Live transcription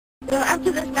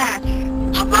after this match.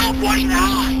 I'm round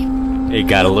 49. It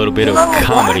got a little bit of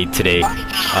comedy today.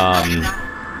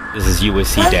 This is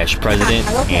USC-President,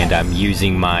 and I'm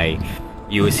using my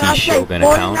USC-Shogun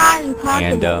account,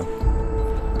 and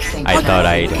I thought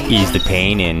I'd ease the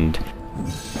pain and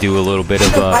do a little bit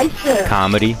of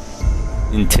comedy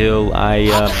until I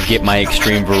get my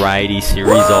Extreme Variety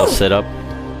series all set up.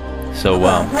 So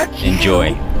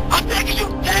enjoy.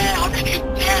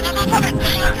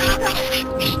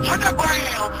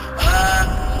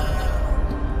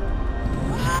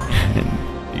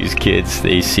 These kids,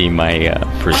 they see my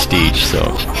prestige, so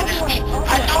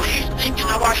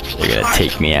they're gonna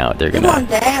take me out. They're gonna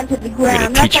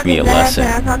teach me a lesson.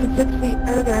 I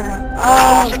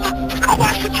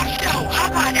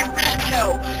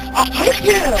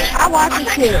watch it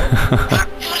too.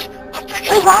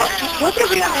 What's your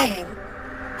real name?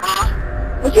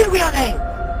 What's your real name?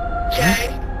 Jay.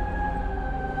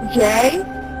 Jay?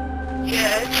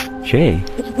 Yes. Jay?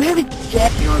 It's really Jay.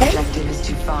 Your objective is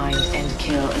to find and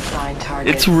kill assigned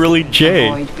targets. It's really Jay.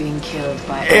 Avoid being killed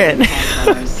by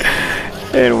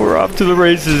and we're off to the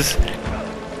races.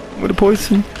 I'm gonna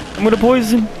poison. I'm gonna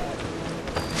poison.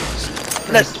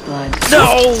 First blood.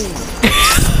 No!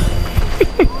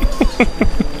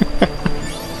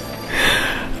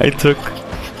 I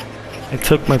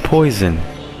took my poison.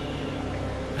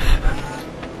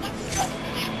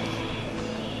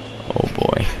 Oh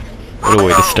boy. What a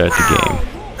way to start the game.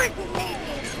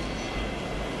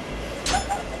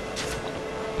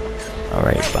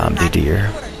 Alright,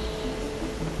 Bombardier.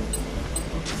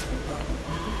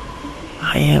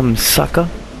 I am sucker.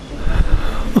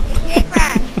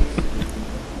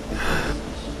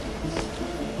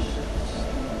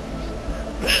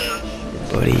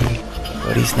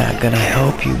 Buddy's not gonna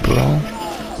help you, bro.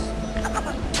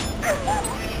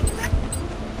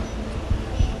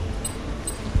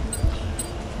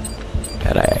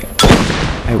 God,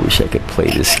 I wish I could play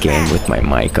this game with my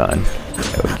mic on.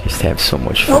 I would just have so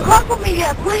much fun. Don't call for me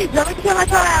yet, please. Let me kill my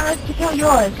child. Let's kill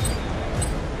yours.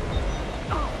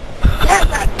 Yes,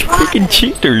 freaking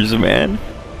cheaters, man.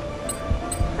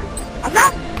 I'm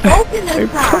not broken this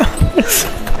time. Promise.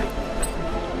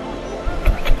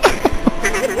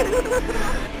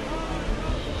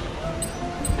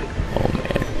 Oh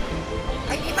man.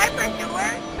 Are you my first to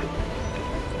work?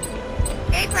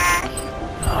 Hey, Crash.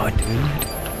 Oh, dude.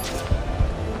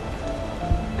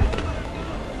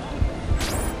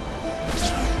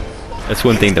 That's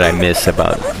one thing that I miss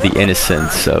about the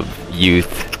innocence of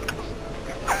youth.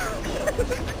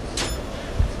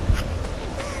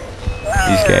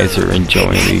 These guys are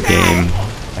enjoying the game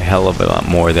a hell of a lot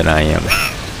more than I am.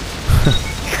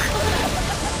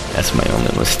 That's my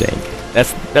only mistake.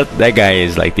 That guy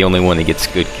is like the only one that gets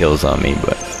good kills on me,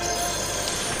 but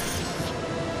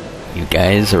you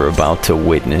guys are about to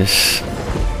witness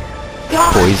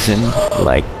poison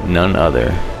like none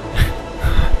other.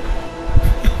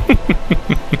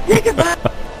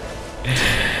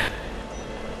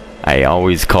 I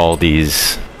always call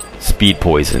these speed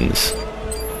poisons.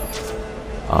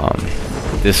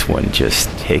 This one just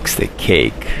takes the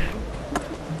cake.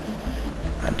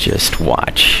 Just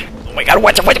watch. Oh my god,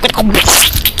 watch it, watch it, watch it.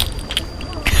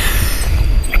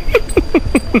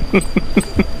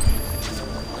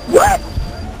 What?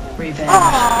 Revenge.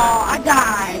 Oh, I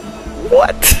died.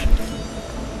 What?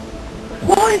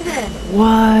 Poison.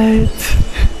 What?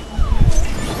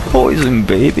 Poison,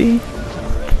 baby.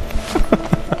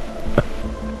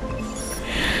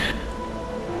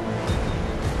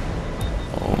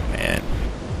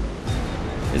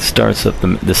 Starts up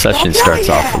the session starts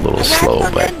off a little slow,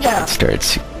 but it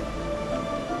starts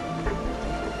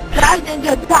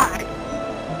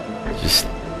just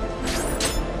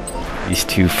these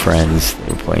two friends,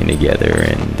 they're playing together,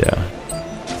 and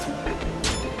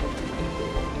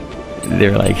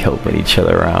they're like helping each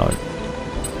other out,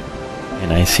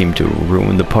 and I seem to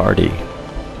ruin the party,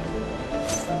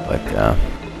 but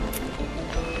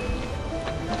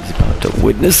he's about to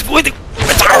witness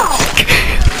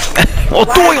Oh,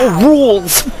 Doyle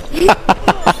rules!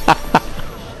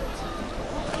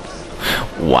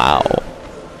 Wow.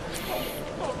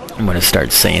 I'm gonna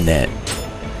start saying that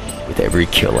with every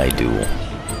kill I do.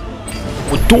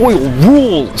 Oh, Doyle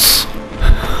rules!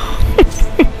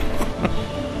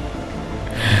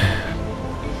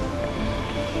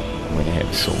 I'm gonna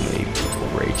have so many people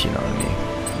raging on me.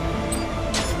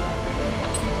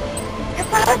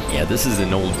 Yeah, this is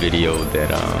an old video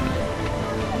that,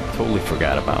 totally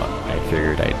forgot about. I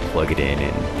figured I'd plug it in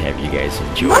and have you guys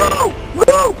enjoy it.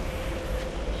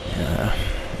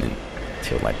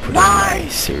 Until I put in my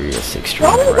serious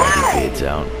Extreme Variety vids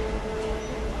out.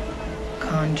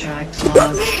 Contract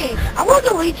log. I will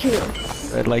delete you.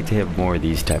 I'd like to have more of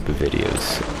these type of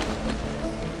videos.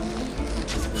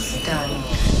 Done.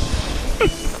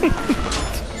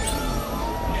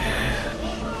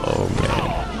 Oh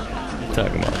man, you're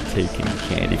talking about taking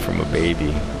candy from a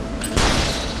baby.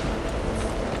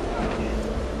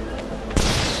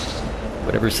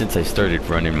 But ever since I started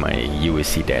running my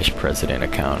USC-President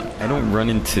account, I don't run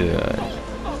into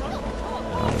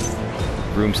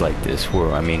rooms like this where,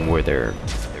 where they're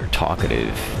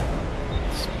talkative.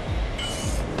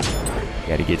 You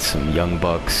gotta get some young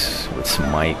bucks with some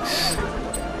mics.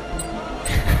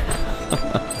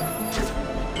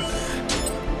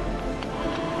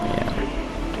 Yeah.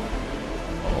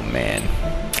 Oh man.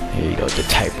 Here you go, the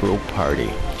tightrope party.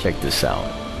 Check this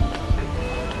out.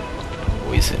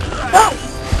 Poison. Oh,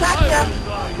 gotcha.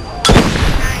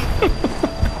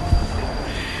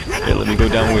 Here, let me go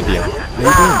down with you. How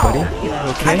you doing, buddy? You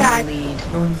okay?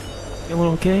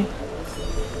 Feeling okay?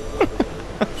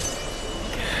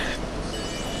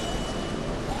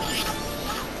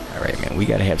 Alright, man, we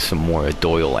gotta have some more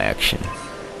Doyle action.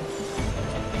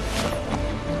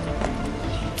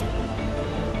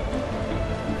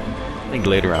 I think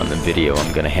later on in the video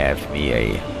I'm gonna have me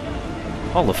a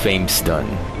Hall of Fame stun.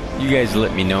 You guys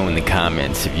let me know in the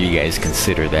comments if you guys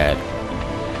consider that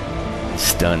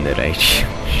stun that I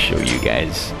show you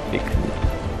guys. If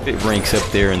it ranks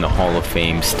up there in the Hall of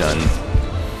Fame stun.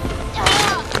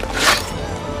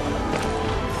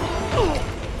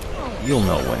 You'll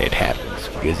know when it happens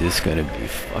because it's gonna be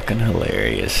fucking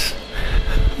hilarious.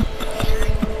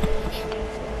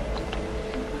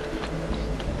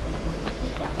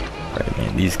 Right,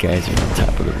 man, these guys are on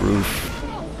top of the roof.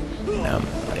 And I'm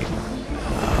like,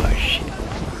 oh shit.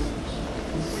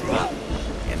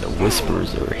 And the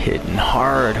whispers are hitting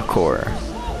hardcore.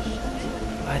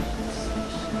 But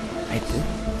I think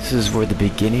this is where the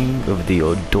beginning of the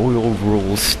O'Doyle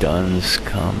rule stuns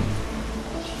come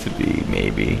to be,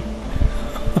 maybe.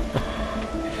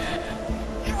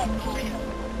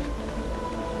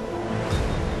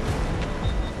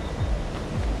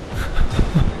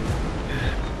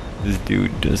 This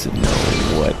dude doesn't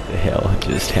know what the hell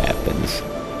just happens.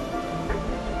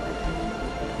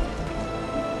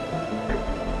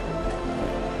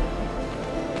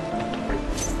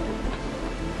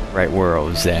 Right where I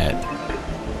was at,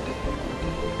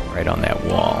 right on that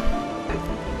wall,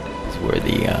 is where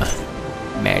the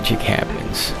magic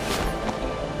happens.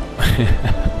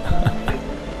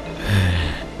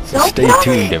 So stay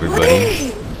tuned,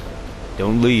 everybody.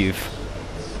 Don't leave.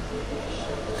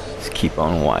 Just keep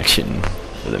on watching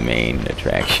for the main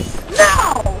attraction.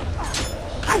 No!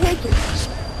 I hate you.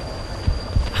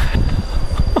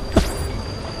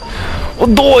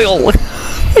 O'Doyle!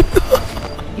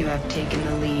 You have taken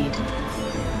the lead.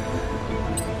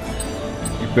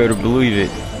 You better believe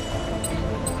it.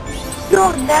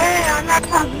 No, I'm not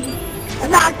talking.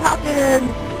 I'm not talking.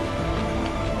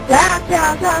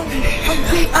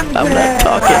 I'm not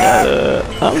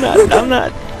talking. I'm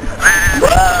not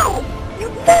No!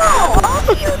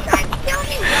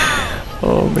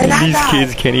 Oh man, these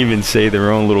kids can't even say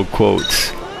their own little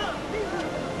quotes.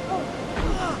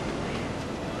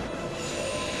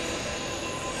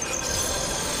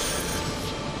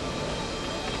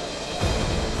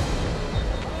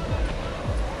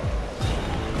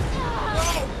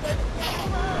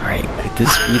 Alright, could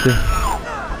this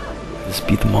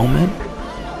be the moment?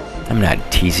 I'm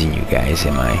not teasing you guys,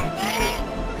 am I?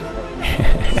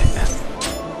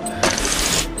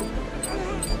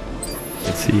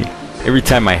 Let's see. Every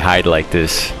time I hide like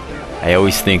this, I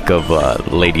always think of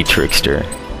Lady Trickster.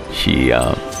 She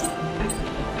O'Doyle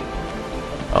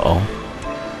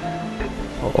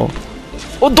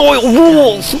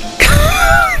rules!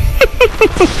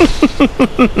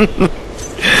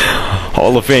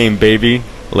 Hall of Fame, baby.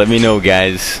 Let me know,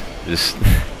 guys. Does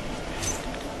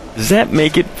that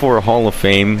make it for a Hall of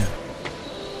Fame?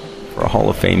 For a Hall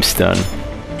of Fame stun?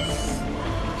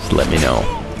 Just let me know.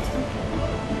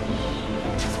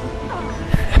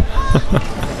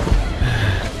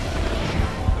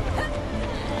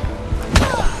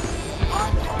 I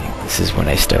think this is when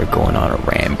I start going on a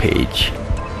rampage.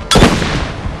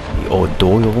 The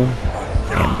O'Doyle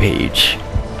rampage.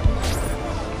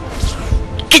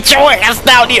 Get your ass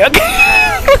down here!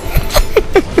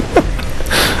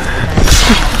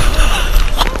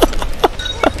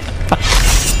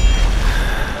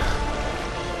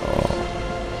 Oh,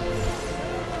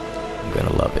 I'm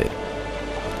gonna love it.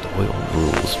 O'Doyle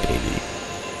rules, baby.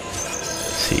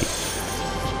 Let's see.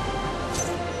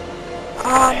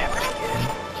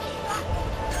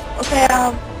 Okay, I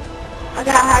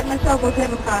gotta hide myself with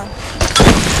him.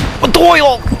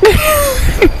 O'Doyle!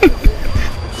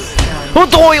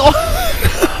 O'Doyle!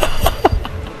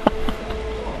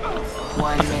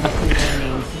 1 minute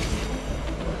remaining.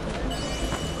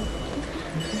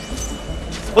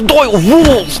 O'Doyle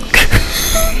rules!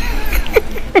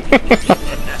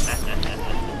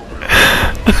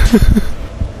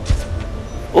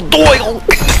 O'Doyle!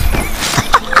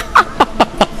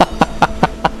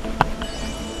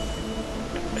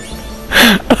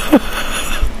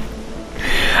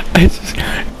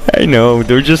 I know,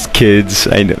 they're just kids,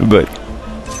 I know, but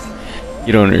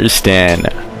you don't understand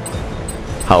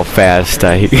how fast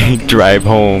I drive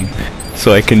home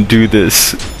so I can do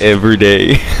this every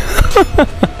day.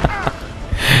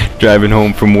 Driving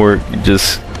home from work,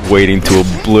 just waiting to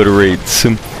obliterate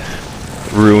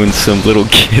ruin some little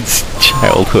kid's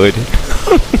childhood.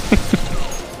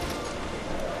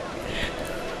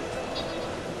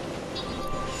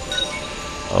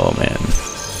 Oh man.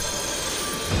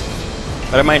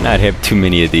 But I might not have too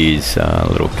many of these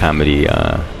little comedy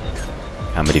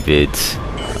vids.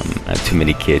 Not too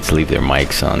many kids leave their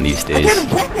mics on these days.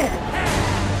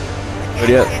 But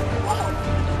yeah,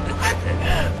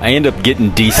 I end up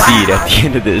getting DC'd at the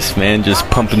end of this, man. Just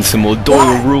pumping some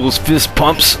O'Doyle rules fist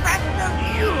pumps.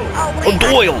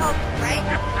 O'Doyle!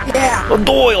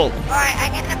 O'Doyle!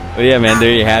 But yeah, man,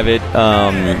 there you have it.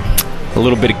 A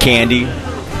little bit of candy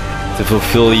to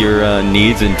fulfill your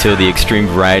needs until the Extreme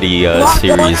Variety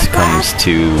series comes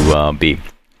to be.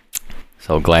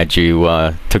 So glad you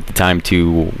took the time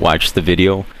to watch the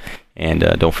video, and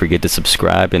don't forget to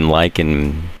subscribe and like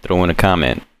and throw in a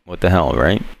comment. What the hell,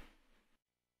 right?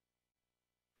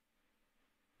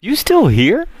 You still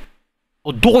here?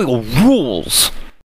 O'Doyle rules!